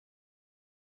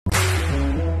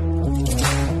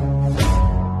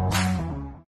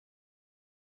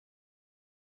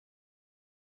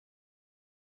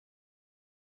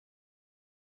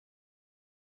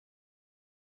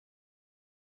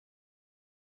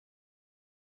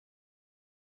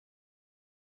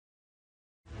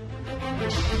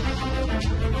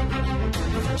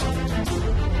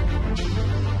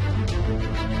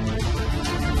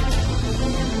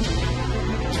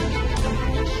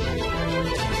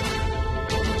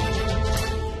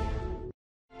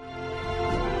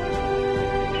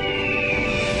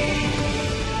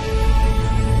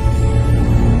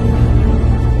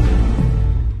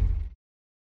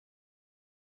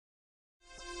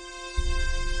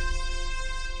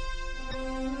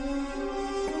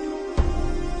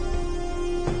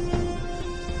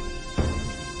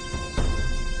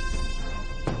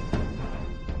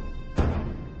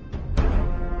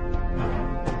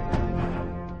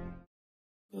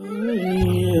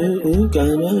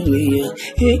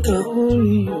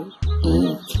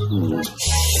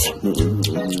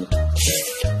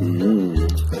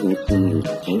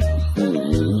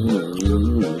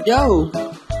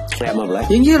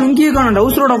எங்கேயோ லுங்கிய காணோம்,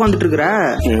 டவுசரோட உட்காந்துட்டு இருக்கிற.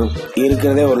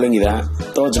 இருக்கிறதே ஒரு லுங்கி தான்,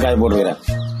 துவச்சு காய போட்டுக்கிறேன்.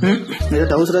 ஏதோ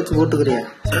டவுசராச்சும் போட்டுக்கிறியா?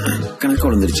 கணக்கு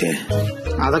விழுந்துருச்சு,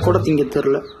 அத கூட திங்க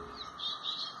தெரியல.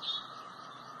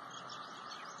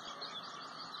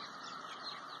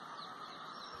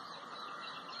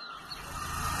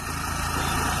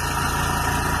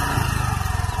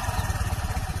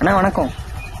 அண்ணா வணக்கம்.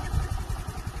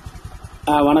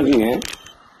 வணக்கங்க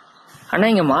அண்ணா.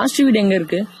 இங்க மாஸ்டர் வீடு எங்க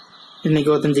இருக்கு?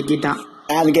 இன்னைக்கு ஒருத்தன் சிக்கிட்டான்.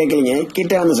 அது கேட்கலீங்க,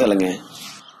 கிட்ட வந்து சொல்லுங்க.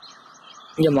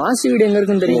 இங்க மாஸ்டர் வீடு எங்க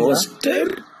இருக்குன்னு தெரியுங்களா?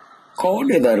 மாஸ்டர்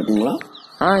கோட் ஏதா இருக்குங்களா?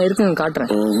 இருக்குங்க,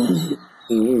 காட்டுறேன்.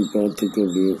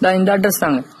 இந்த அட்ரஸ்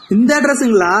தாங்க. இந்த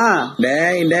அட்ரஸுங்களா?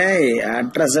 டேய் டேய்,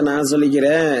 அட்ரஸ் நான்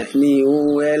சொல்லிக்கிறேன், நீ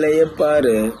உன் வேலைய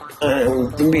பாரு.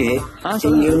 தம்பி,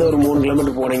 இங்க இருந்து ஒரு 3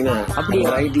 கிலோமீட்டர் போனீங்கன்னா அப்படி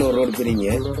ரைட்ல ஒரு ரோடு பிரிங்க.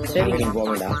 நீங்க போக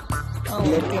வேண்டாம்.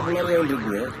 லெஃப்ட்ல புள்ளர் கோயில்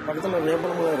இருக்குங்க, பக்கத்துல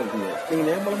நேபாளம் இருக்குங்க. நீங்க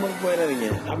நேபாளம் பக்கம் போயிடாதீங்க.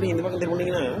 அப்படி இந்த பக்கத்துல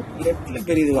போனீங்கன்னா லெஃப்ட்ல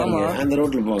பெரியது வாங்க, அந்த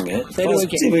ரோட்ல போங்க.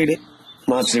 ஃபர்ஸ்ட் வீடு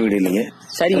மாஸ்டர் வீடு இல்லைங்க,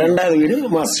 சரி. 2வது வீடு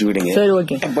மாஸ்டர் வீடுங்க. சரி,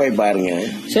 ஓகே, போய் பாருங்க.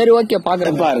 சரி, ஓகே,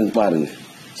 பாக்குறேன். பாருங்க.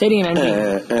 சரிங்க, நன்றி.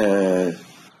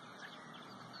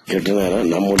 எட்டு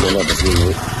நேரம் நம்ம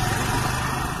வீட்டு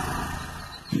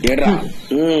ஏடா.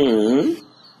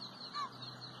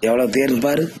 எவ்வளவு தேர்ந்து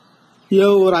பாரு.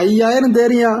 ஒரு 5000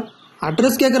 தேரியா.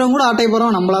 அட்ரஸ் கேக்குறவங்க கூட ஆட்டை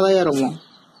போறோம், நம்மளாதான் இருக்கும்.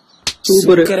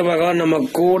 சூப்பர் பகவான் நம்ம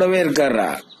கூடவே இருக்காரா.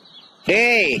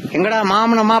 டேய், எங்கடா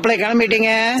மாமன மாப்பிள்ளை கிளம்பிட்டீங்க?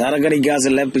 சரக்கடி காசு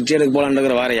இல்ல, பிச்சை எடுக்க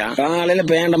போலான்னு வாரையா. காலையில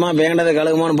பேண்டமா பேண்டதை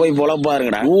கழுகுமான்னு போய்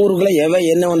பொழப்பாருங்கடா. ஊருக்குள்ள எவன்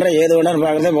என்ன பண்ற ஏது பண்றான்னு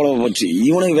பாக்குறதே பொழப்ப போச்சு.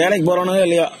 இவனுக்கு வேலைக்கு போறானுங்க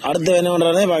இல்லையோ, அடுத்து என்ன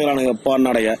பண்றானே பாக்குறானுங்க.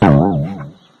 பொன்னாடைய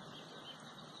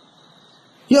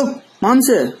யோ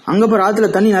மாம்சு, அங்க போற ஆத்துல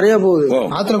தண்ணி நிறைய போகுது.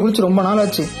 ஆத்துல குளிச்சு ரொம்ப நாள்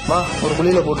ஆச்சு, வா ஒரு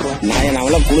குளியில போட்டுருவோம். நான்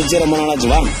அவள குளிச்சு ரொம்ப நாள் ஆச்சு,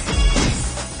 வா.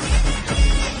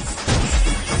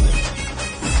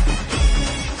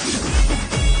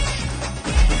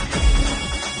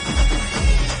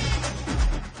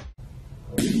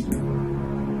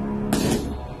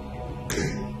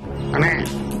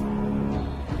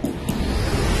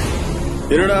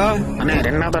 இருடா அண்ணே,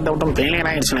 2வது அட்டம்ப்ட் ஃபெயிலியர்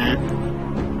ஆயிடுச்சுண்ணே.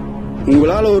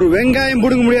 உங்களால ஒரு வெங்காயம்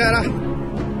புடுங்க முடியாதா?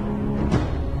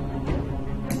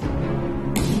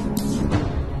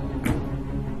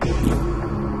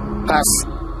 பாஸ்,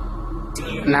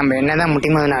 நம்ம என்னதான்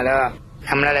முட்டிமோதுனாலும்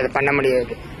நம்மளால அதை பண்ண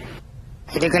முடியாது.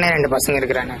 இதுக்குன்னே 2 பசங்க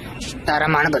இருக்கிறாங்க,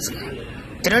 தரமான பசங்க,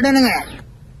 திருடனுங்க,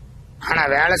 ஆனா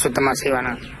வேலை சுத்தமா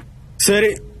செய்வானு.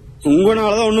 சரி,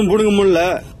 உங்களாலதான் ஒன்னும் புடுங்க முடியல,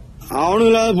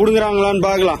 அவனுங்களாவது புடுங்குறாங்களான்னு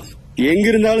பாக்கலாம். எங்க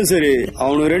இருந்தாலும் சரி,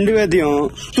 அவனு 2 பேத்தையும்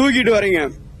தூக்கிட்டு வரீங்க.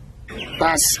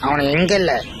 பாஸ், அவனை எங்க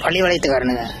இல்ல பழி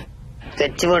வளைத்துக்காரனுங்க,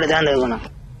 தெச்சு போட்டுதான் இருக்கணும்.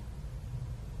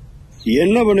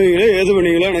 என்ன பண்ணுவீங்களோ ஏது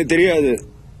பண்ணுவீங்களோ எனக்கு தெரியாது,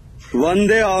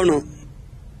 வந்தே ஆகணும்.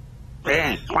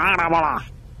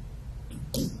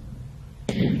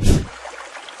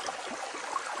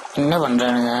 என்ன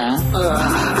பண்றானுங்க?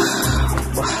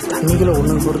 தண்ணிக்குள்ள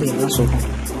ஒண்ணு போறது என்ன சொல்றோம்?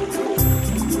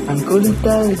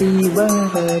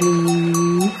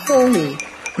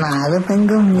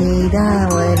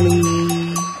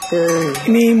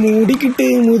 நீ மூடிக்கிட்டு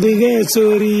முதுக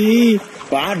சோரி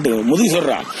பாட்டு முதுகு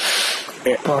சொல்றா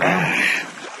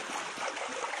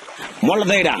மொள்ள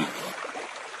தைடா.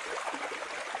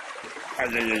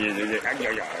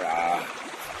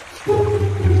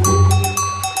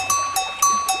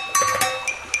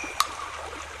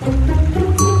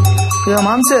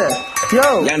 மாம்சு, யோ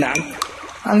ஏண்டா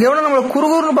அங்க எவ்வளவு நம்மள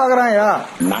குறுகுறுன்னு பாக்குறாயா?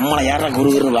 நம்மள யாரா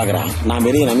குறுகுறுன்னு பாக்குறான்? நான்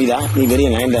பெரிய நமிதா, நீ பெரிய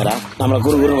நயன்தாரா, நம்மள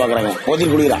குறுகுறுன்னு பாக்குறாங்க.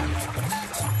 போதில் குளிரா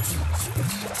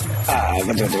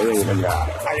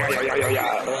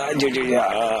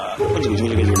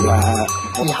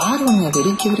யாரு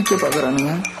வெறிக்க வெறிக்க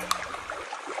பாக்குறானுங்க?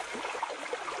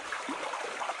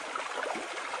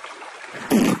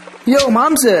 யோ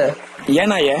மாம்சு,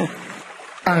 ஏனாயே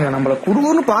அங்க நம்மள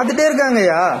குறுகுறுன்னு பாத்துட்டே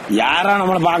இருக்காங்கயா. யாரா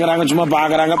நம்மள பாக்குறாங்க? சும்மா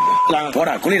பாக்குறாங்க,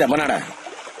 போடா குளிடா பண்ணாடா.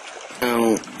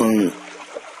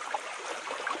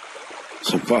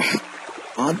 சுப்பா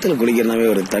ஆத்துல குளிக்கிறனாவே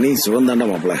ஒரு தனி சுகந்தாண்டா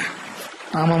மாப்பிள.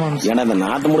 ஆமா மாம்ஸ். ஏன்னா இந்த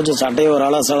நாட்டு முடிச்ச சட்டையை ஒரு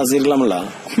ஆளா சீர்க்கலாம்ல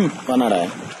பண்ணாட.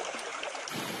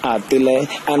 ஆத்துல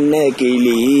அன்ன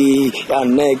கிளி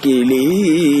அன்ன கிளி.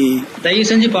 தயவு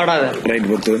செஞ்சு பாடாத. ரைட்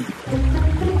பொத்து.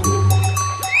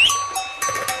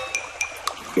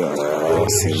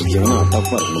 சரியான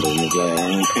அட்டப்பா இருக்கு இன்னைக்கு.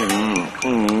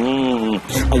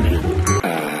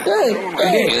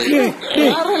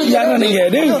 யாரா நீங்க?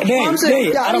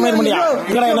 அரை மணி பண்ணியா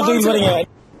என்ன தூக்கி போறீங்க?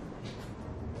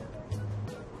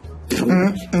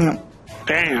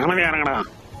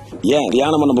 ஏன்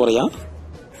தியானம் பண்ண போறியா?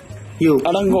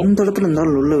 இந்த இடத்துல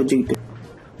இருந்தாலும் உள்ள வச்சுக்கிட்டு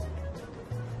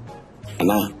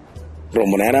அண்ணா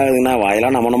ரொம்ப நேரம் ஆகுதுண்ணா.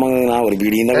 வாயெல்லாம் நம்ம ஒரு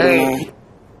பீடியும் தான்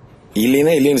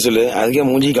இல்லைன்னா இல்லைன்னு சொல்லு. அதுக்கே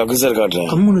மூஞ்சி கக்கு சார் காட்டுறேன்.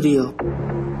 கம்முனுரியா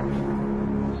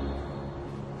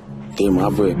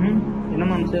மாப்பு என்ன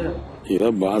மாம்ஸ்? ஏதோ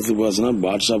பாசுனா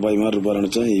பாட்ஷா பாய் மாதிரி இருப்பாரு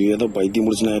நினைச்சேன். இவ ஏதோ பைத்தியம்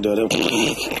முடிச்சுன்னு ஆயிட்டு வர.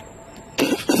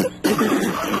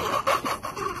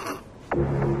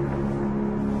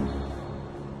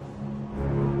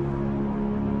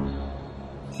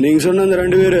 நீங்க சொன்ன அந்த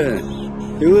 2 பேரு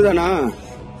இவதானா?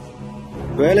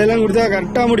 வேலையெல்லாம் கொடுத்தா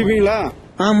கரெக்டா முடிப்பீங்களா?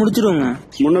 முடிச்சிருவோங்க.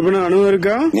 முன்ன பின்ன அனுபவம்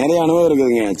இருக்கா? நிறைய அனுபவம்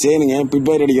இருக்குதுங்க. சரிங்க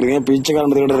பிப்பேர் அடிக்கிறீங்க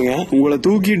பிச்சைக்காரன் கிட்டுறீங்க. உங்களை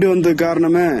தூக்கிட்டு வந்த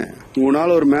காரணமே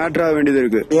உங்களால ஒரு மேட்டர் ஆக வேண்டியது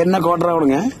இருக்கு. என்ன கோட்டரா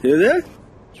விடுங்க. எது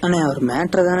அண்ணே அவர்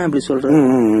மேட்டர் தானே அப்படி சொல்றேன்.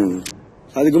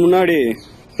 அதுக்கு முன்னாடி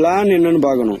பிளான் என்னன்னு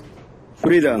பாக்கணும்.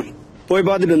 புரியுதா? போய்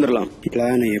பாத்துட்டு வந்துடலாம்.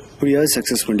 பிளானை எப்படியாவது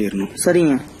சக்சஸ் பண்ணிடணும்.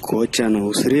 சரிங்க. கோச்சான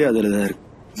உசிரி அதுலதான்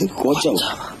இருக்கு. கோச்சா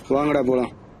வாங்கடா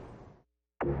போலாம்.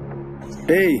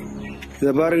 டேய் இத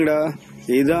பாருங்கடா.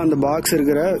 இதுதான் அந்த பாக்ஸ்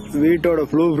இருக்கிற வீட்டோட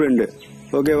ப்ளூ பிரிண்ட்.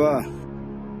 ஓகேவா?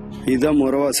 இதுதான்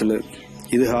முறவாசல்,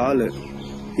 இது ஹாலு,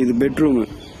 இது பெட்ரூம்.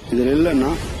 இதுல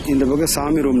இல்லைன்னா இந்த பக்கம்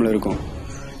சாமி ரூம்ல இருக்கும்.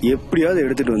 எப்படியாவது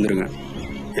எடுத்துட்டு வந்துருங்க.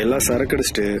 எல்லாம்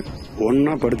சரக்கடிச்சிட்டு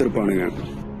ஒன்னா படுத்திருப்பானுங்க.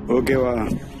 ஓகேவா?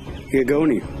 இங்க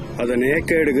கவுனி அதை நேக்க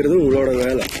எடுக்கிறது உங்களோட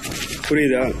வேலை.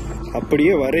 புரியுதா?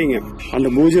 அப்படியே வரீங்க அந்த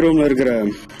பூஜை ரூம்ல இருக்கிற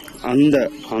அந்த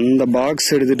அந்த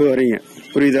பாக்ஸ் எடுத்துட்டு வரீங்க.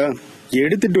 புரியுதா?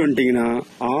 எடுத்துட்டு வந்துட்டீங்கன்னா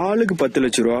ஆளுக்கு 10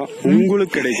 லட்சம் ரூபா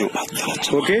உங்களுக்கு கிடைக்கும்.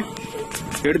 ஓகே?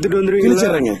 எடுத்துட்டு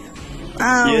வந்துருவீங்க.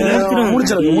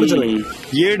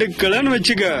 எடுக்கலன்னு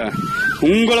வச்சுக்க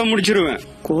உங்களை முடிச்சிருவேன்.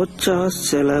 கோச்சா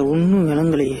சில ஒன்னும்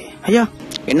விளங்கலையே. ஐயா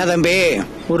என்ன தம்பி?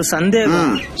 ஒரு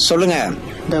சந்தேகம். சொல்லுங்க.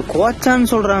 இந்த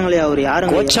கோச்சான்னு சொல்றாங்களே அவர்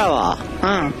யாரு? கோச்சாவா?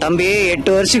 தம்பி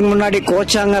 8 வருஷத்துக்கு முன்னாடி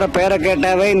கோச்சாங்கிற பேரை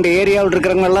கேட்டாவே இந்த ஏரியாவில்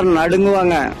இருக்கிறவங்க எல்லாம்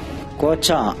நடுங்குவாங்க.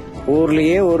 கோச்சா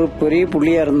ஊர்லயே ஒரு பெரிய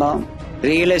புள்ளியா இருந்தான்.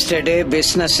 ரியல் எஸ்டேட்,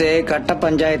 பிசினஸ், கட்ட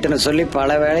பஞ்சாயத்துன்னு சொல்லி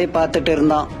பல வேலையை பார்த்துட்டு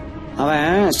இருந்தான்.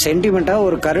 அவன் சென்டிமெண்டா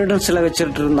ஒரு கருடன் சிலை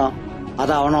வச்சுட்டு இருந்தான்.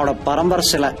 அது அவனோட பரம்பரை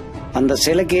சிலை. அந்த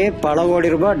சிலைக்கு பல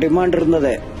கோடி ரூபாய் டிமாண்ட்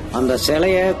இருந்தது. அந்த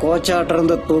சிலைய கோச்சாட்ட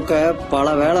இருந்து தூக்க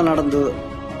பல வேலை நடந்தது.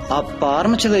 அப்ப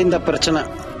ஆரம்பிச்சது இந்த பிரச்சனை.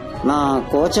 நான்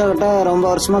கோச்சா கிட்ட ரொம்ப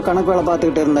வருஷமா கணக்கு வேலை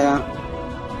பார்த்துக்கிட்டு இருந்தேன்.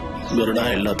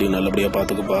 எல்லாத்தையும் நல்லபடியா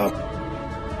பாத்துக்குப்பா.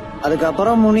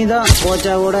 அதுக்கப்புறம் முனிதான்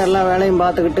கோச்சா கூட எல்லா வேலையும்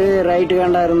பார்த்துக்கிட்டு ரைட்டு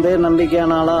ஹேண்டா இருந்து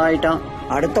நம்பிக்கையான ஆளா ஆயிட்டான்.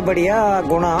 அடுத்தபடியா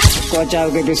குணா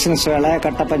கோச்சாவுக்கு பிசினஸ் வேலை,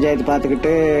 கட்ட பஞ்சாயத்து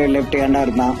பார்த்துக்கிட்டு லெப்ட் ஹேண்டா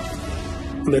இருந்தான்.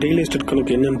 இந்த ரியல் எஸ்டேட்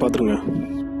கணக்கு என்னன்னு பாத்துருங்க.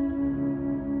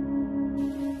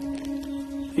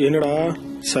 என்னடா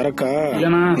சரக்கா?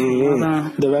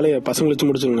 இந்த வேலைய பசங்க வச்சு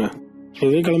முடிச்சுங்க.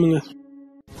 இதே கிளம்புங்க.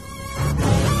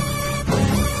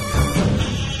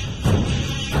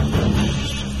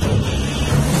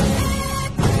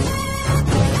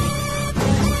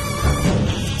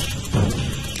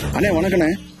 அண்ணே வணக்கண்ணே.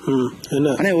 என்ன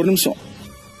அண்ணே ஒரு நிமிஷம்.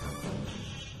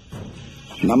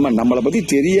 நம்மளை பத்தி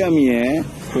தெரியாமையே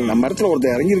நம்ம இடத்துல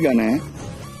ஒருத்தர் இறங்கிருக்கானே.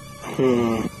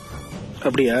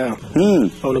 அப்படியா?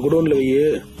 அவனை குடோன்ல வை.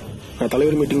 நான்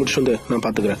தலைவர் மீட்டிங் முடிச்சு வந்து நான்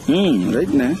பாத்துக்கிறேன்.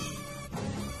 ரைட்ண்ணே.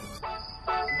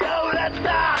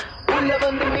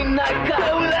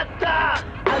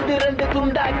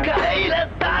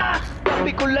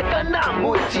 கண்ணா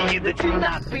மூச்சு இது சின்ன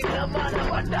பின்னமான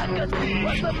வட்டாக்கத்தி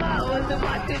வசமா வந்து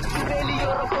மாட்டுக்கு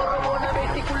வெளியோர போறவோன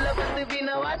வெட்டிக்குள்ள வந்து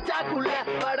வினவாச்சாக்குள்ள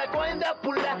பட குழந்த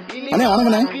புள்ள. அண்ணே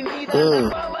வணக்கண்ணே.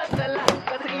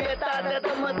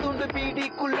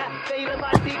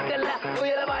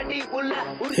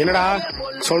 என்னடா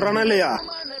சொல்றானா இல்லையா?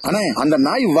 அண்ணே அந்த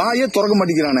நாய் வாயே திறக்க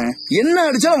மாட்டேங்கிறானே. என்ன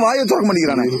அடிச்சாலும் வாயை திறக்க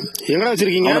மாட்டேங்கிறானே. எங்கடா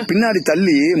வச்சிருக்கீங்க? பின்னாடி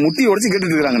தள்ளி முட்டி உடைச்சு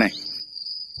கேட்டுட்டு இருக்காங்கண்ணே.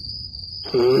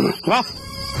 வா.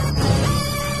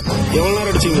 எவ்வளவு நேரம்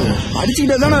அடிச்சீங்க?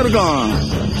 அடிச்சுக்கிட்டே தானே இருக்கோம்.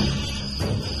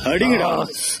 அடிங்கடா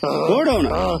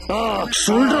போடணும்.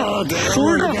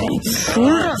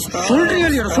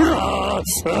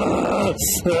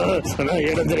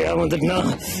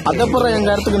 அதப்புறம் எங்க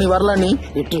இடத்துக்கு நீ வரல. நீ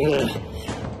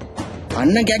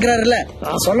அண்ணன் கேக்குறாருல்ல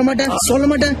சொல்ல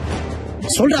மாட்டேன்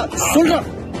சொல்றா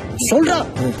சொல்றா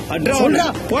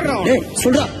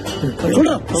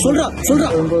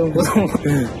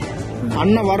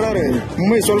அண்ணன் வர்றாரு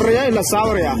உண்மை சொல்றியா இல்ல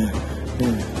சாவறியா?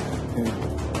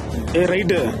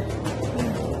 ரைட்டு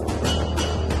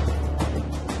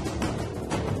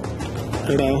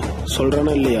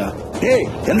சொல்றானா இல்லையா? ஏய்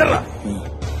எந்தடா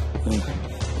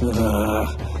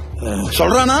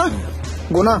சொல்றானா?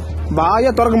 குணா வாய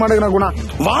திறக்க மாட்டேங்கிறான். குணா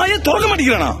வாய திறக்க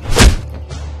மாட்டேங்கிறானா?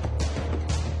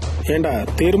 ஏண்டா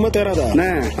தேருமா தேராதா?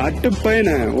 அட்டு பையன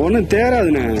ஒன்னும்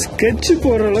தேராதுண்ணே. ஸ்கெட்ச்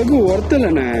போடுற அளவுக்கு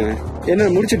ஒருத்தலண்ணே. என்ன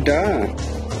முடிச்சுட்டா?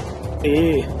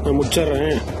 ஏய் நான்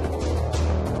முடிச்சிடுறேன்.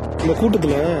 இந்த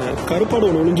கூட்டத்துல கருப்பாடு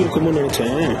ஒண்ணு ஒளிஞ்சிருக்குமோ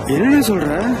நினைச்சேன். என்ன சொல்ற?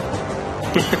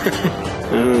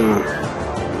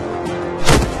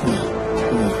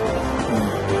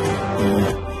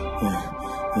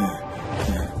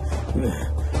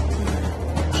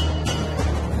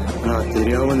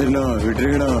 தெரியாம வந்துருண்ணா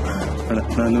விட்டுருங்கண்ணா.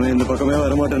 நான் இனிமே இந்த பக்கமே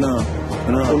வரமாட்டேண்ணா.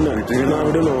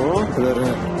 விடணும்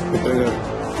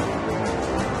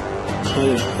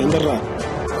எந்தடா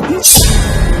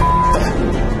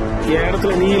என்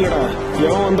இடத்துல நீ இல்லடா.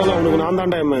 எவன் வந்தாலும் அவனுக்கு நான்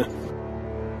தாண்டா எம்ம.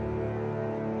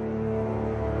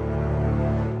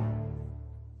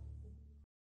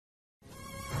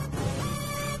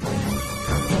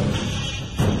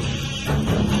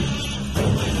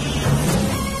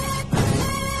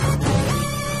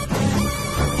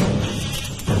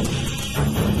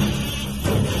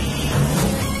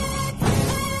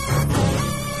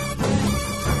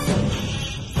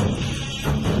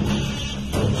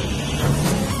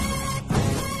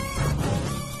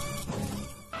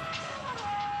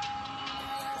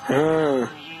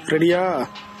 ரெடியா?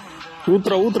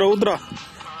 ஊத்துறா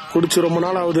குடிச்சு ரொம்ப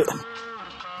நாள் ஆகுது.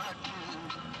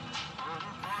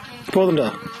 போதும்டா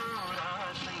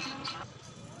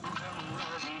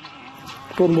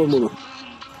போதும்.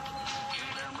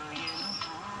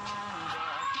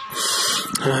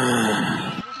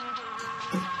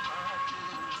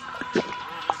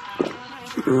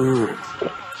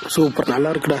 சூப்பர்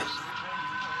நல்லா இருக்குடா.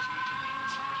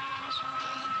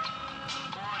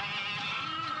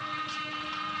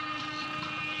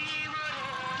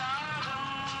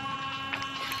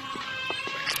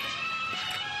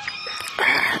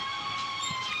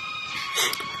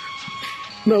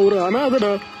 நான் ஒரு அனாதடா.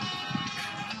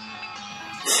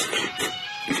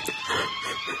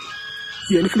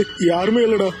 எனக்கு யாருமே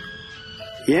இல்லடா.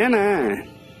 ஏண்ணே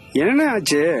என்ன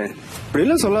ஆச்சு? இப்படி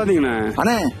எல்லாம் சொல்லாதீங்கண்ணே.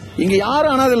 அண்ணே இங்க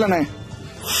யாரும் அனாதை இல்லண்ணே.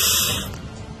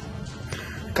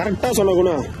 கரெக்டா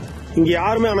சொல்லணும். இங்க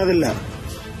யாருமே அனாதை இல்ல.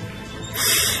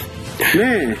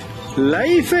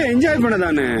 Life enjoy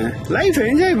பண்ணதானே. Life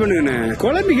enjoy பண்ணுங்கண்ணே.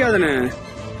 குழம்பிக்காதண்ணே.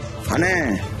 அண்ணே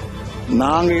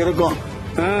நாங்க இருக்கோம்.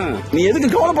 நீ எதுக்கு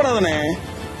கவலைப்படாதனே.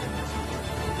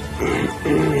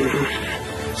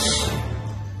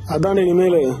 அதான்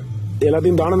இனிமேல்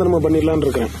எல்லாத்தையும் தான தர்மம் பண்ணிடலான்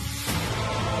இருக்கேன்.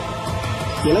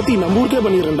 எல்லாத்தையும் நம்ம ஊருக்கே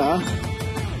பண்ணிடுறேன்டா.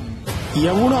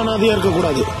 எவனும் அனாதையா இருக்க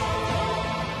கூடாது.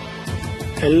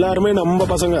 எல்லாருமே நம்ம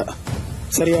பசங்க.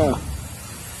 சரியா?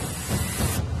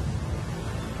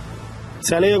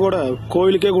 சிலைய கூட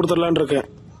கோயிலுக்கே கொடுத்துடலான் இருக்கேன்.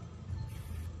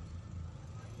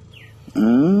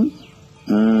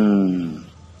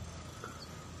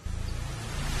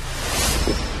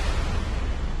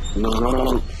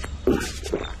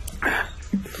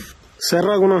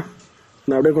 சரிடா குணம்,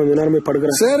 நான் அப்படியே கொஞ்ச நேரமே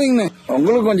படுக்கிறேன். சரிங்கண்ணே,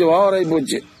 உங்களுக்கு கொஞ்சம் ஓவராகி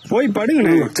போச்சு. போய்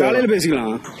படுங்கண்ணே, காலையில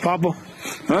பேசிக்கலாம். பாப்போம்.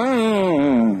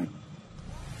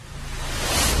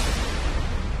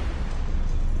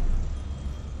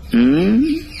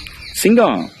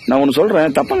 சிங்கம், நான் ஒன்னு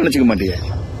சொல்றேன், தப்பா நினைச்சுக்க மாட்டிய?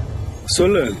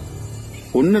 சொல்லு.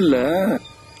 ஒண்ணு இல்ல,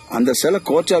 அந்த சிலை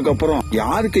கோச்சாக்கு அப்புறம்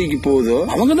யாரு கைக்கு போகுதோ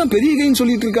அவங்க தான் பெரிய கைன்னு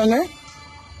சொல்லிட்டு இருக்காங்க.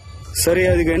 சரி,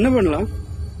 அதுக்கு என்ன பண்ணலாம்?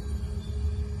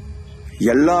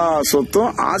 எல்லா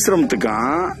சொத்தும்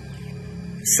ஆசிரமத்துக்கான்,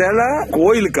 சிலை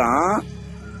கோயிலுக்கான்,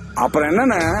 அப்புறம்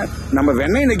என்னன்னா நம்ம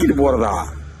வெண்ணெய் நக்கிட்டு போறதா?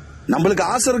 நம்மளுக்கு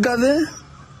ஆசை இருக்காது?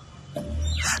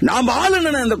 நாம ஆளு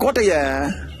என்ன இந்த கோட்டைய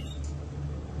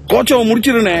கோச்சவை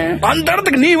முடிச்சிருனே, அந்த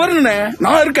இடத்துக்கு நீ வரணுனே,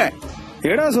 நான் இருக்கேன்.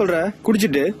 ஏடா சொல்ற?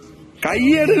 குடிச்சிட்டு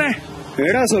கையெடுனே.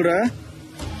 ஏடா சொல்ற?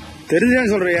 தெரிஞ்சா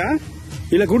சொல்றியா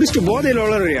இல்ல குடிச்சிட்டு போதையில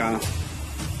வளர்றியா?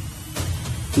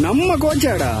 நம்ம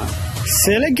கோச்சாடா,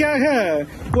 சிலைக்காக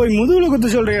போய் முதுகுல குத்து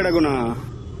சொல்றியாடா குணா?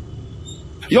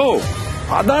 யோ,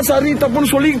 அதான் சரி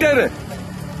தப்புன்னு சொல்லிக்கிட்டாரு.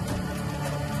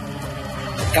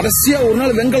 கடைசியா ஒரு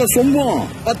நாள் வெங்கல சொம்பும்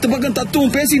 10 பக்கம்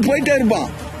தத்துவம் பேசிட்டு போயிட்டே இருப்பான்.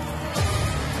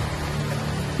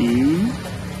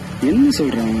 என்ன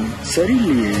சொல்றான்?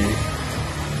 சரியில்லையே.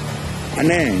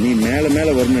 அண்ணே, நீ மேல மேல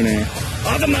வரணுனே,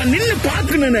 அத நான் நின்னு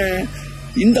பாக்கணுனே.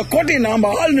 இந்த கோட்டையை நாம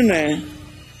ஆளுன்னு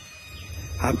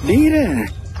அப்படிங்கிற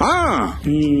ஆ,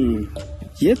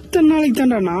 எத்தனை நாளைக்கு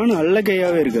தாண்டா நானும் அல்ல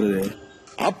கையாவே இருக்கிறது?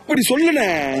 அப்படி சொல்லுன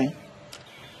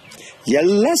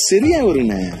எல்லாம் சரியா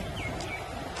வருண்ண.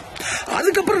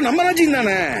 அதுக்கப்புறம் நம்ம ராஜ்யம்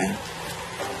தானே.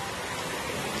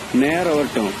 நேரம்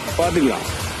வரட்டும் பாத்துக்கலாம்.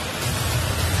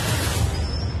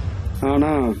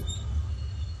 ஆனா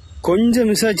கொஞ்சம்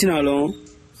மிஸ் ஆச்சுனாலும்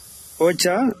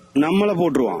போச்சா நம்மள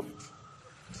போட்டுருவான்.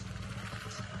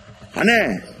 அண்ணே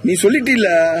நீ சொல்லிட்டீல்ல,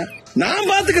 நான்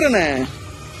பாத்துக்கிறேனே.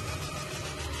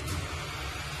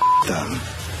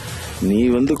 நீ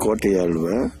வந்து கோட்டையாளுவ,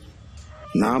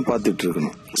 நான் பாத்துட்டு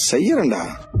இருக்கணும். செய்யறேன்டா.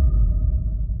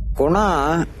 குணா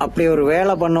அப்படி ஒரு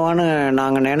வேலை பண்ணுவான்னு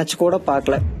நாங்க நினைச்சு கூட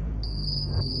பாக்கல.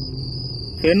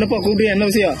 என்னப்பா கூப்பிட்டு என்ன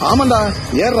விஷயம்? ஆமாண்டா,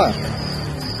 ஏறா.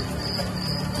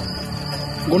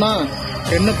 குணா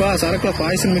என்னப்பா சரக்குல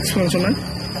பாய்சன் மிக்ஸ் பண்ண சொன்ன?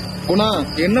 குணா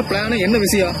என்ன பிளான், என்ன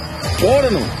விஷயம்?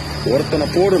 போடணும், ஒருத்தனை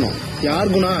போடணும்.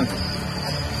 யார் குணா?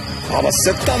 அவ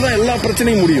செத்தாதான் எல்லா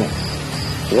பிரச்சனையும் முடியும்.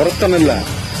 ஒருத்தன் இல்ல,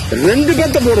 2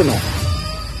 பேர்த்த போடணும்.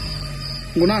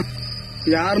 குணா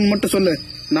யாருன்னு மட்டும் சொல்லு,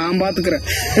 நான் பாத்துக்கிறேன்.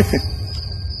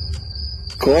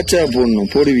 கோச்சா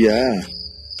போடணும். போடுவியா?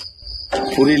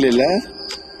 புரியல.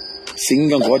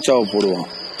 சிங்கம் கோச்சாவை போடுவான்.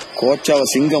 கோச்சாவை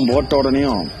சிங்கம் போட்ட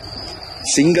உடனேயும்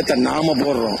சிங்கத்தை நாம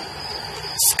போடுறோம்.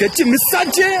 ஸ்கெட்ச் மிஸ்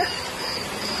ஆச்சு.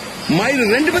 மயிறு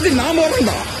 2 பேர்த்தையும் நாம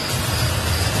வரண்டா.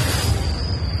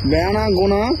 வேணாம்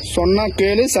குணா, சொன்னா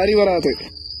கேளு, சரி வராது.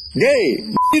 டேய்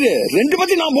 2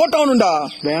 பேர்த்தையும் நான் போட்டாவணும்டா.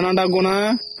 வேணாண்டா குணா,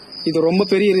 இது ரொம்ப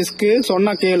பெரிய ரிஸ்க்,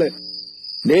 சொன்னா கேளு.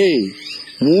 டேய்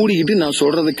மூடிக்கிட்டு நான்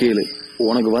சொல்றது கேளு,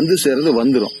 உனக்கு வந்து சேர்றது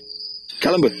வந்துடும்.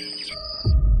 கிளம்பு.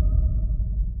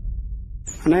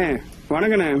 அண்ணே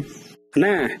வணக்கண்ணே.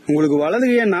 அண்ணே உங்களுக்கு வலது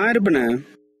கையா நான் இருப்பேண்ணே,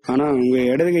 ஆனா உங்க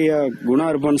இடது கையா குணா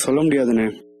இருப்பான்னு சொல்ல முடியாதுண்ணே.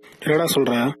 என்னடா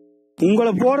சொல்ற?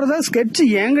 உங்களை போடுறதா ஸ்கெட்ச்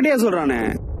என்கிட்டயா சொல்றானே.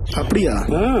 அப்படியா?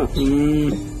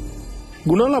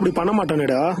 குணால அப்படி பண்ண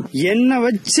மாட்டானேடா. என்ன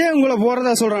வச்சே உங்களை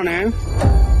போறதா சொல்றானே.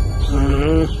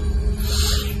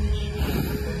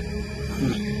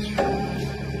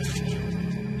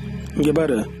 இங்க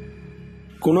பாரு,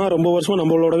 குணா ரொம்ப வருஷமா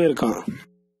நம்மளோடவே இருக்கான்.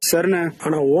 சரிண்ணே.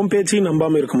 ஆனா உன் பேச்சையும்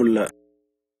நம்பாம இருக்க முடியல.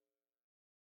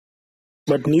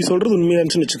 பட் நீ சொல்றது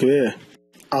உண்மையாச்சுன்னு வச்சுக்கவே,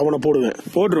 அவனை போடுவேன்.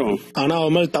 போடுறோம். ஆனா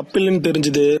அவன் மேல தப்பு இல்லைன்னு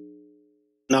தெரிஞ்சது,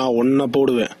 நான் ஒன்ன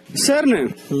போடுவேன். சரிண்ணே.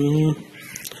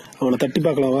 அவனை தட்டி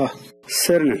பார்க்கலாம் வா.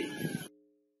 சரிண்ணே.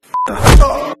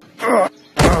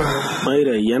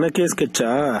 மயிர எனக்கே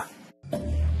ஸ்கெட்சா?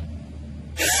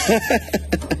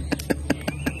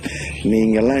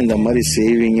 நீங்கெல்லாம் இந்த மாதிரி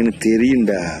செய்வீங்கன்னு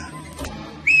தெரியும்டா.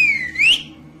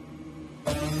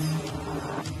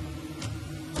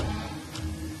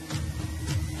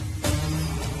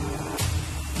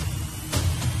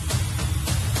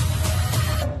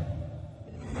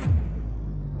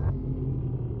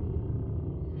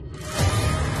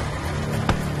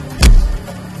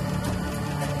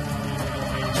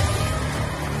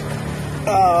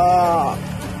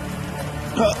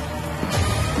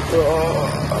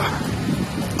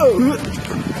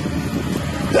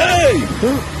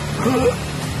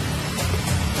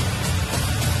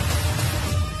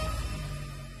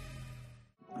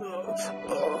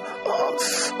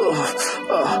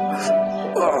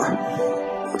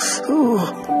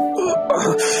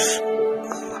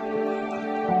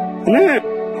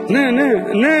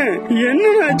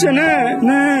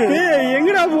 என்ன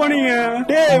எங்கடா போனீங்க?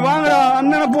 டேய் வாங்கடா,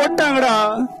 அண்ணனை போட்டாங்கடா.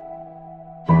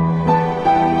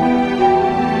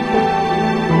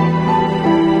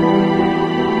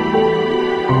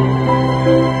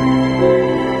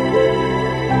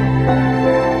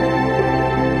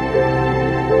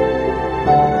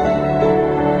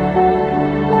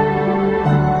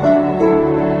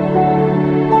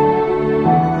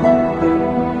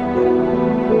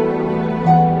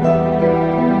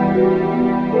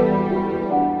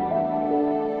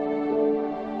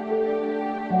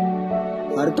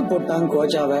 அறுத்து போட்டாங்க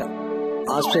கோச்சாவை.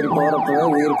 ஹாஸ்பிட்டல் போறப்ப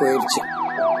உயிர் போயிருச்சு.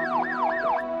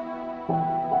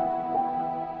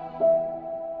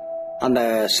 அந்த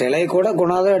சிலை கூட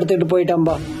குணாதான் எடுத்துட்டு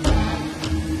போயிட்டான்பா.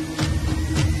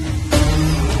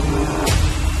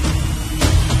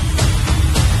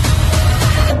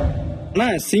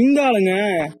 சிங்காளுங்க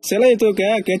சிலையை தூக்க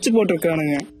கெச்சு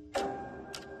போட்டிருக்கானுங்க.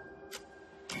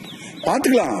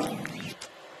 பாத்துக்கலாம்.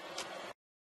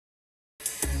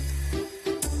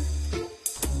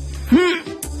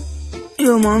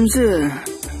 மாம்சு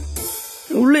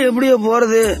உள்ள எப்படியோ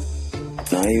போறது?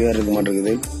 நாய் வேற இருக்க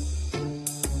மாட்டேங்குது,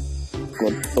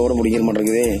 கொத்தோட முடிக்க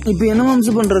மாட்டேங்குது. இப்ப என்ன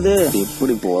மாம்சு பண்றது?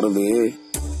 எப்படி போறது?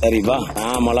 சரி வா,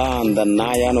 நாமலாம் அந்த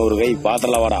நாயான்னு ஒரு கை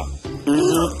பாத்திரல வாடா.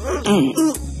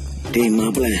 டேய்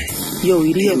மாப்பிள்ள, யோ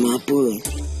இரியா மாப்பு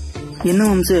என்ன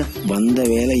மாம்சு? வந்த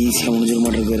வேலை ஈஸியா முடிஞ்சிட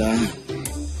மாட்டேங்குறா.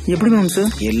 எப்படி மாம்சு?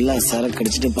 எல்லாம் சரக்கு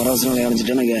அடிச்சுட்டு பரவசம்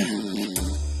விளையாடிச்சுட்டேனுங்க.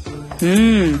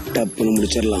 டப்புன்னு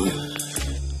முடிச்சிடலாம்.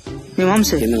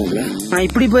 மாம்சு என்ன மாப்பிள்ள? நான்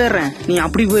இப்படி போயிடுறேன், நீ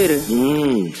அப்படி போயிரு.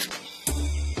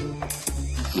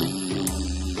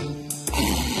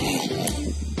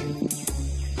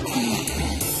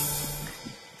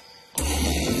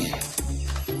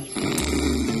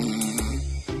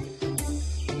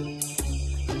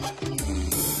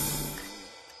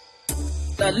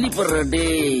 தள்ளி போடுறே.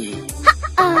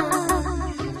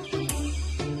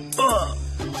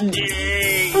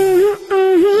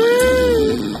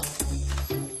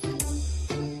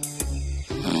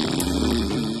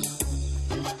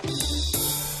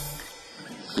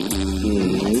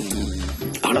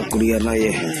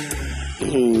 அடக்குடியாருனாயே.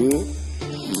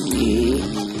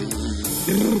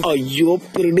 ஐயோ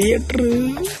பிரிடியேட்ரு.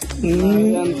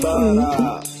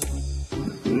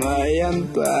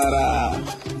 நயன்தாரா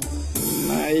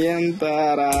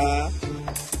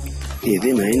இது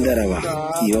நயன்தாராவா?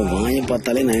 இவன் வாயை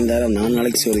பார்த்தாலே நயன்தாரா 4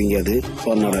 நாளைக்கு சொல்றீங்க. அது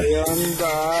போனாட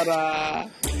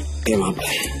டே மாப்பு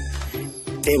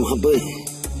டே மாப்பு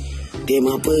டே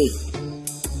மாப்பு.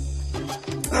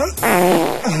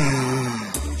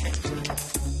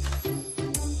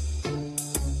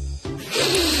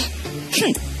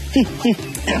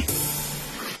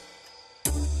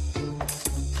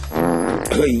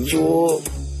 ஐயோ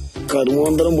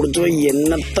கருமாந்திரம் முடிச்சோ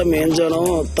என்னத்த மேஞ்சானோ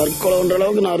தற்கொலைன்ற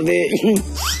அளவுக்கு நாருதே.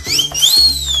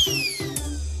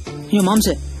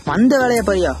 மாம்சே வந்த வேலைய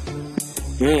பாரியா?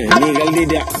 நீ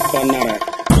கழட்டிட்டியா பண்ணாட.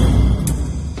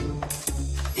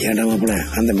 ஏன்டா மாப்பிள்ள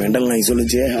அந்த மெண்டல் நாய்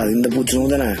சொல்லுச்சு அது இந்த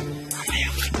பூச்சும் தானே.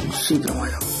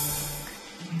 சீக்கிரமாயா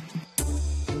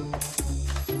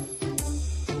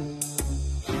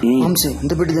மாம்சே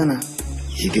இந்த பெட்டி தானே?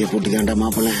 இதே போட்டு தான்டா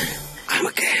மாப்பிள்ள.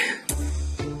 நமக்கு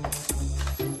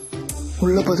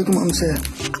உள்ள பதுக்கு மாம்சே.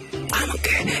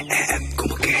 நமக்கு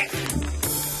குமுக்கு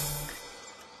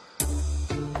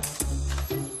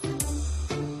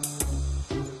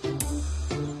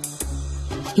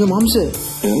மாம்சே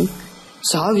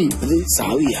சாவி. அது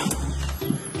சாவியா?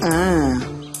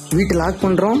 வீட்டு லாக்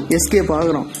பண்றோம், எஸ்கேப்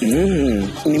ஆகுறோம்.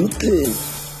 நிமித்து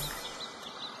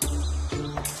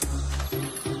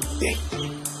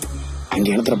அங்க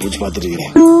இடத்துல பூச்சி பாத்துட்டு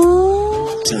இருக்கிறேன்.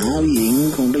 சாவி எங்க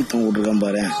கொண்டு இத்தனை விட்டுருக்கான்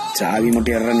பாரு. சாவி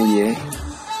மட்டும் ஏறா நீங்க.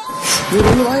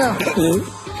 வாயா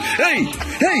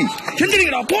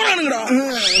போறானுங்கடா.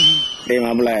 டேய்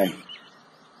மாப்பிள்ள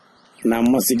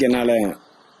நம்ம சிக்கனால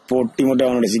பொட்டி மட்டும்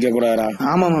அவனோட சிக்க கூடாதா?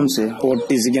 ஆமா மாம்சு.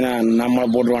 பொட்டி சிக்கனா நம்மள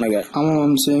போட்டுருவானுங்க. ஆமா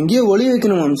மாம்சு, எங்கேயோ ஒளி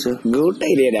வைக்கணும் மாம்சு. குட்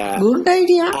ஐடியாடா. Good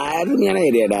idea. அருமையான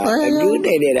ஐடியாடா. குட்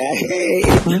ஐடியாடா.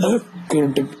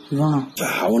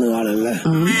 அவனு வாழல.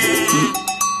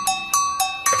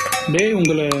 டேய்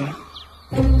உங்களை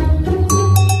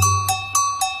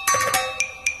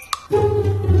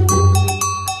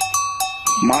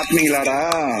மாட்டினீங்களாடா?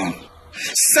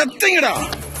 செத்தீங்கடா.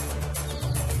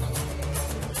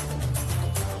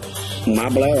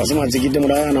 மாப்பிள வசமா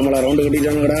சிக்கிட்டோம்டா. நம்மள ரவுண்டு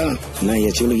கட்டிட்டானுங்கடா. நான்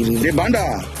எச்சு விളിக்கிறேன். பாண்டா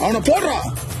அவனை போடுறா.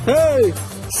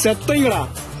 செத்தீங்கடா.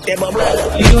 ஏ மாப்பிள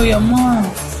ஐயோ அம்மா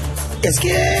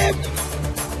எஸ்கேப்.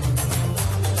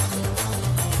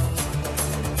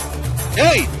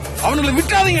 ஏய் அவனுங்களை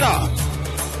விட்டுறாதீங்கடா.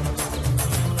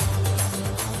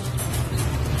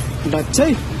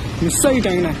 டச்சை மிஸ்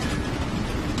ஆகிட்டாங்கண்ணே.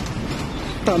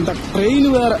 அந்த ட்ரெயின்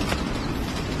வேற.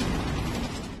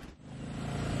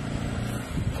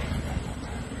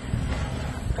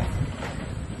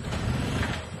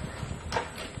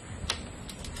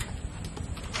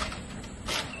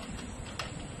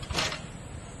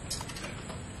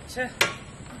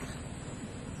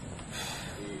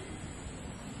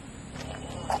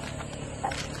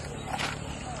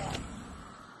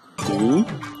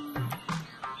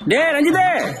 டேய் ரஞ்சிதே,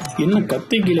 என்ன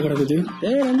கத்தி கீழே கிடக்குது?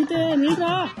 டேய் ரஞ்சிதே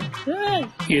நீடா. டேய்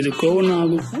எதுக்கோ ஒண்ணு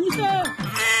ஆகும். ரஞ்சிதே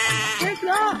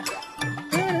கேக்குதா?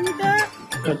 டேய் ரஞ்சிதே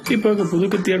கத்தி பார்க்க புது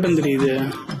கத்தியாட்டம் தெரியுது.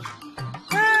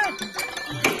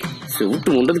 செவுட்டு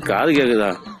முண்டது காது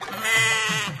கேக்குதா?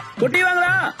 பொட்டி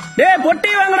வாங்கடா. டேய்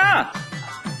பொட்டி வாங்கடா.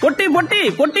 பொட்டி பொட்டி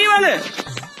பொட்டி வாங்கு.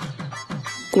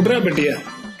 குட்ரா பெட்டியா?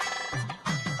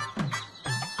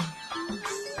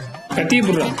 கத்திய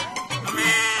புடுறா.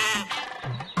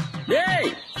 டேய்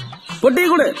பொட்டி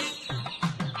குடு.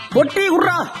 பொட்டி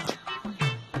குடுறா.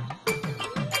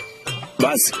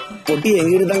 பாஸ் பொட்டி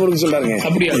எங்கிட்ட தான் கொடுக்க சொல்றாங்க.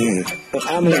 அப்படியா?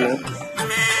 ஆமாண்ணா.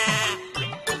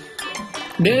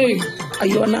 டேய்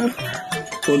ஐயோ அண்ணா,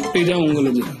 பொட்டி தான்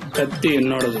உங்களுது, கத்தி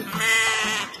என்னோடது.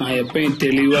 நான் எப்பயும்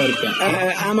தெளிவா இருப்பேன்.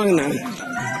 ஆமாங்கண்ணா.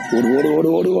 ஓடு ஓடு ஓடு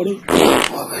ஓடு ஓடு.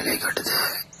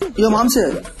 ஐயோ மாம்சு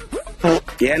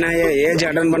ஏன்னா ஏஜ்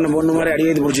அட்டன் பண்ண பொண்ணு மாதிரி அடி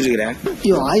வைத்து புடிச்சிருக்கிற.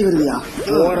 ஐயோ ஆய் வருதியா?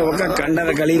 போற பக்கம்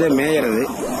கண்டத கழியில மேயறது,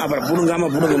 அப்புறம் புடுங்குமா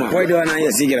போயிட்டு வா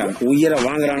நாய சீக்கிரம். உயிரை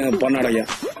வாங்குறானுங்க பொண்ணாடையா.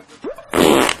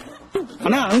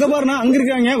 அண்ணா அங்க பாருண்ணா, அங்க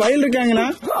இருக்காங்க, வயல் இருக்காங்கண்ணா.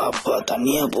 அப்பா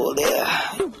தண்ணியா போகுது.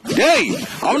 டேய்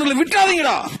அவனுங்களை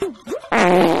விட்டுறாதீங்கடா.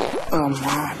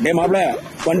 டே மாப்பிள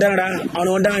வந்துட்டாங்கடா,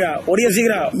 அவனு வந்துட்டாங்க, ஒடிய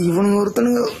சீக்கிரம். இவனுங்க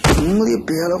ஒருத்தனுங்க நிம்மதிய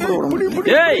பேல கூட விட முடியும்.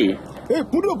 ஏய்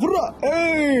புடுறா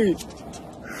ஏய்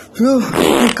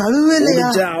கழுவே இல்லையா?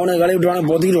 அவனை கழுவி விட்டு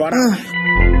போத்திக்கிட்டு வாடா.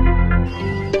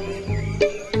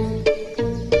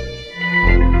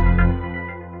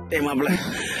 டேய் மாப்பிள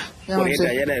ஒரே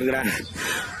டயர்டா இருக்குடா,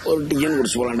 ஒரு டிக்கெட்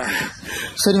குடிச்சு போலாம்டா.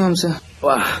 சரி மாம்ச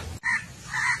வா.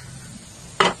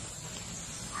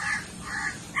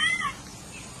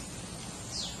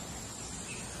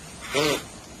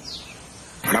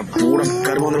 பூரா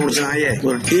கருமந்திர முடிச்ச நாயே,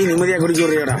 ஒரு டீ நிம்மதியா குடிக்க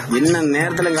விடுறியாடா. என்ன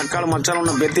நேரத்துல எங்க அக்கால மச்சாலும்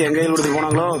ஒண்ணு பெத்து எங்க கையில் கொடுத்துட்டு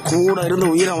போனாங்களோ, கூட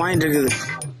இருந்து உயிரை வாங்கிட்டு இருக்குது.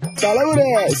 தலைவரே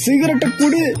சிகரெட்டை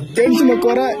குடி, டென்ஷன்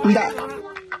குற.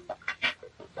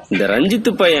 இந்த ரஞ்சித்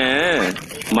பையன்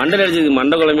மண்டல அடிச்சதுக்கு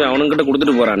மண்ட குழம்பி அவனுங்கிட்ட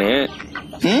கொடுத்துட்டு போறானே,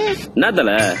 என்ன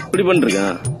தல இப்படி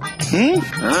பண்ணிருக்கான்?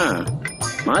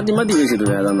 மாத்தி மாத்தி பேசிட்டு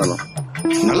இருக்க. எதா இருந்தாலும்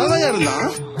நல்லாதான் இருந்தான்.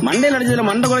 மண்டையில அடிச்சதுல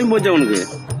மண்ட குழம்பி போச்சு அவனுக்கு.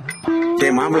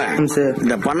 டேய் மாப்பிள,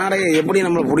 இந்த பண்ணாடைய எப்படி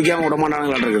நம்மள பிடிக்காம விட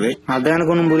மாட்டானுங்களா இருக்குது? அதான்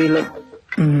எனக்கு ஒண்ணும் புரியல.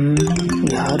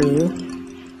 யாரு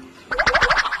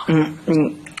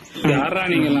யாரா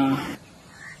நீங்களா?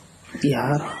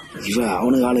 யார் இவ?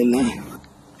 அவனுக்கு ஆளு இல்ல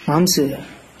மாம்சு.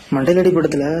 மண்டையில்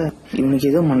அடிப்படத்துல இவனுக்கு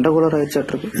ஏதோ மண்டகுலர்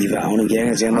ஆயிடுச்சாட்டு இருக்கு. இது அவனுக்கு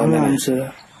ஏங்க சேர்ந்தவங்க மாம்சு.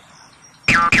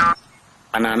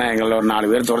 அண்ணா எங்களை ஒரு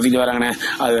 4 பேர் துரத்திட்டு வராங்கண்ணே,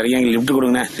 அது வரைக்கும் எங்களுக்கு லிப்ட்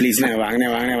கொடுங்கண்ணே ப்ளீஸ்ண்ணே.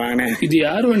 வாங்கினே. இது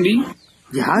யார் வண்டி?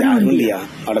 யாரு இல்லையா?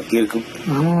 அடக்கு இருக்கும்.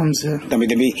 ஆமா மாம்சு. தம்பி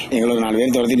எங்களை ஒரு 4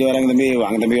 பேர் துரத்திட்டு வராங்க தம்பி.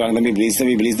 வாங்க தம்பி ப்ளீஸ்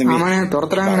தம்பி. ஆமாண்ணே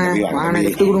துரத்துறாங்கண்ணே, வாங்கண்ணே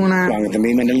லிப்ட் கொடுங்கண்ணே. வாங்க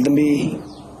தம்பி, மெண்டல் தம்பி.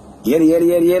 ஏறு.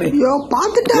 ஐயோ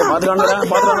பாத்துட்டா.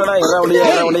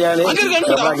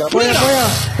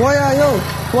 போயா ஐயோ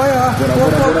போயா.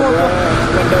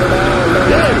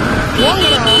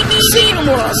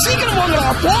 சீக்கிரம் போங்கடா.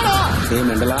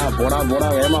 மெண்டலா போடா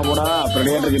வேகமா போடா.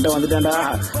 பிரடியேட்டர் கிட்ட வந்துட்டேன்டா.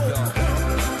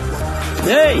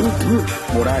 டேய்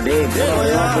போடா டேய்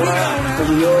போடா.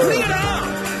 ஐயோ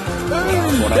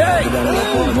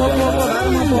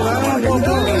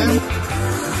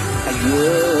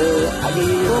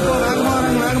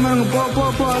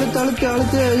போ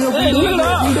அழுத்து ஐயோ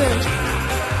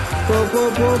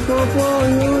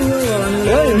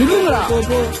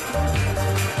போ.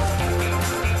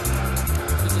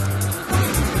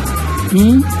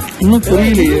 இன்னும்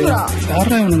புரியலையே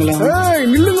யாரா இவனுங்களா?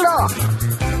 நில்லுங்கடா.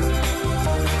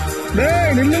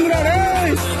 டேய் நில்லுங்கடா.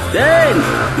 டேய்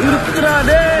நிறுத்துடா.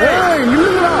 டேய்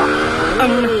நில்லுங்கடா.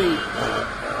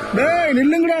 டேய்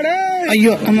நில்லுங்கடா. டேய்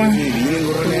ஐயோ அம்மா.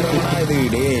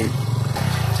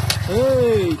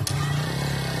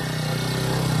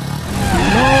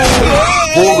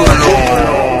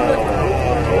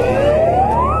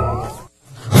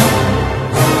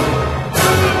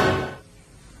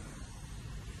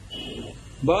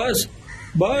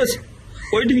 பாஸ்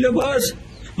போயிட்டீங்களா?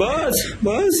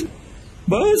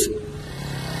 பாஸ்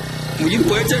உயிர்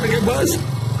போயிடுச்சாட்டுங்க பாஸ்.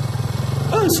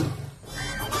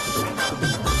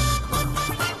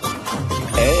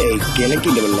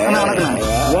 கிழக்கிட்டு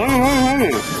வாங்க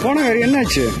போன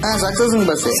என்னாச்சு? Success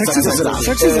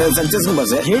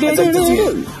bus.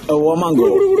 ஓமாங்கோ.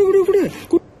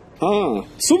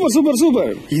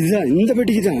 சூப்பர். இதுதான் இந்த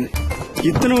பெட்டிக்கு தான்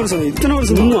இத்தனை வருஷம்.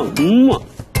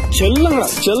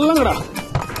 செல்லங்கடா.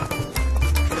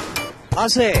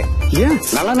 ஆசே ஏன்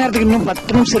நல்ல நேரத்துக்கு இன்னும்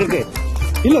 10 நிமிஷம் இருக்கு.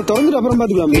 இல்ல திறந்துட்டு அப்புறம்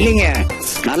பாத்துக்கலாம். இல்லைங்க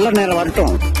நல்ல நேரம்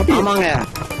வரட்டும். ஆமாங்க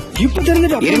இப்ப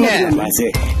தெரிஞ்சுட்டு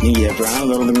நீங்க எப்ப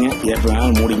வேணாலும் திறந்துங்க, எப்ப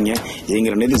வேணாலும் மூடிங்க. எங்க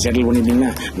 2 பேரும் செட்டில்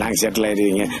பண்ணிட்டீங்கன்னா நாங்க செட்டில்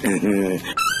ஆயிருவீங்க.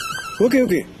 ஓகே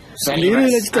 20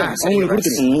 லட்சத்தை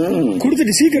அவங்களுக்கு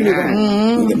கொடுத்துட்டு சீக்கிரம்.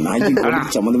 இந்த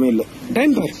நாய்க்கு சம்மந்தமே இல்ல.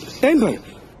 டைம் பார்.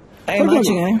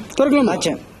 திறக்கலாம்.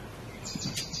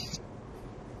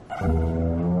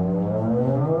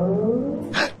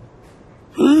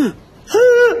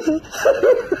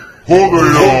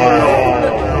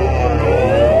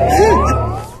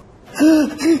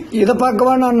 இத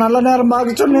பார்க்கவா நான் நல்ல நேரம்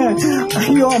பார்க்க சொன்னேன்.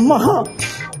 ஐயோ அம்மா.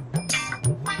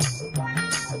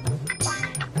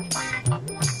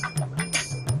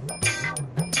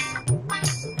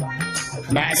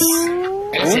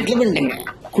 செட்டில் பண்ணிட்டேங்க.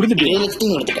 கொடுத்துட்டு 20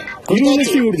 லட்சத்தையும் கொடுத்துட்டேன். 20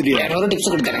 லட்சத்தையும் கொடுத்துட்டியா? 200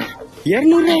 டிப்ஸ் கொடுத்துறேன்.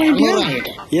 200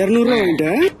 வாங்கிட்ட.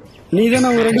 நீ தான்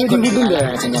அவங்க 2 பேரும் கூப்பிட்டு.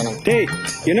 டேய்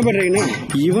என்ன பண்றீங்கன்னா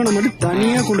இவனை மட்டும்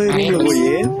தனியா கொண்டு ரூம்ல போய்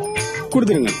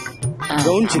கொடுத்துருங்க.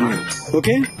 கவனிச்சுங்க.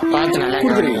 ஓகே பார்த்து நல்லா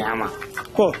கொடுத்துருங்க. ஆமா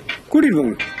போ கூட்டிட்டு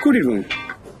போங்க.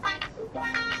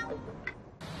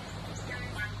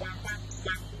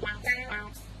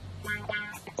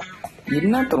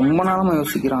 என்னத்த ரொம்ப நாளமா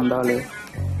யோசிக்கிறான் அந்த ஆளு.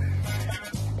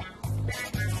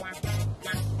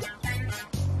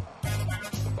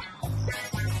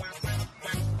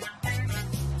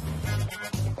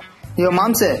 ஐயோ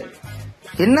மாம்சே,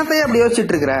 என்னத்தையே அப்படி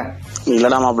யோசிச்சுட்டு இருக்கிற?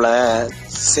 இல்லடா மாப்பிள,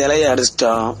 சிலைய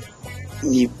அடிச்சிட்டோம்.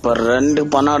 இப்ப 2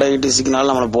 பன்னாட ஐடிசிக்குனால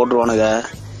நம்மளை போட்டுருவானுங்க.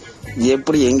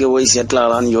 எப்படி எங்க போய் செட்டில்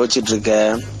ஆகலாம்னு யோசிச்சுட்டு இருக்க.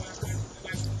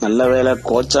 நல்ல வேலை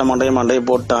கோச்சா மண்டையை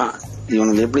போட்டான்.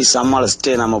 இவனுக்கு எப்படி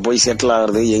சமாளிச்சுட்டு நம்ம போய் செட்டில்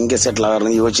ஆகுறது, எங்க செட்டில்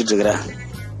ஆகுறதுன்னு யோசிச்சுட்டு இருக்கிறேன்.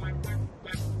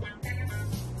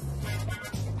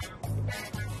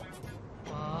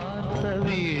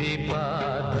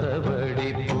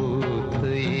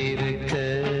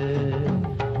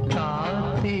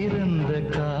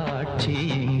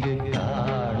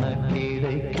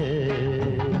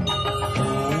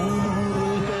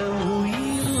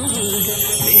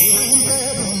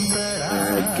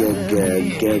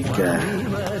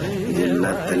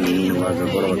 இதெல்லாம் தண்ணி பார்க்க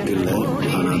கூட வக்கீல்,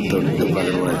 ஆனா தொட்டு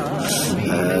பார்க்க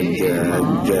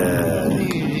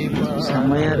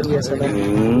செம்மையா இருக்கியா சார்?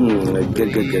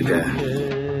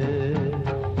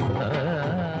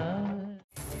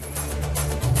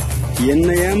 என்ன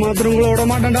ஏமாத்துறவங்கள விட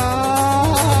மாட்டேன்டா.